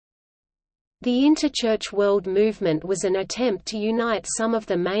The Interchurch World Movement was an attempt to unite some of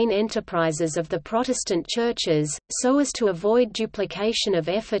the main enterprises of the Protestant churches, so as to avoid duplication of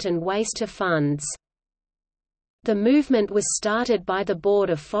effort and waste of funds. The movement was started by the Board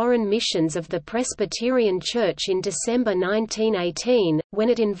of Foreign Missions of the Presbyterian Church in December 1918, when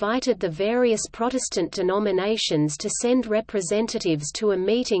it invited the various Protestant denominations to send representatives to a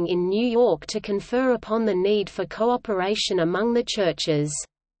meeting in New York to confer upon the need for cooperation among the churches.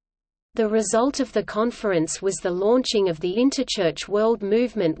 The result of the conference was the launching of the Interchurch World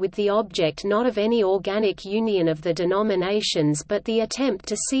Movement, with the object not of any organic union of the denominations but the attempt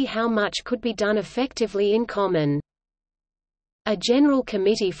to see how much could be done effectively in common. A general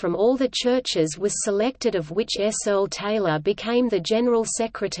committee from all the churches was selected, of which S. Earl Taylor became the general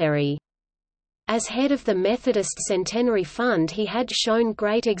secretary. As head of the Methodist Centenary Fund, he had shown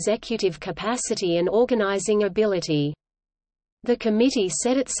great executive capacity and organizing ability. The committee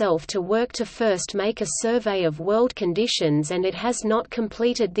set itself to work to first make a survey of world conditions, and it has not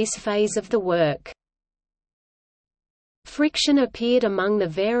completed this phase of the work. Friction appeared among the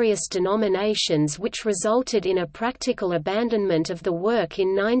various denominations, which resulted in a practical abandonment of the work in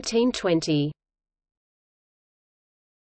 1920.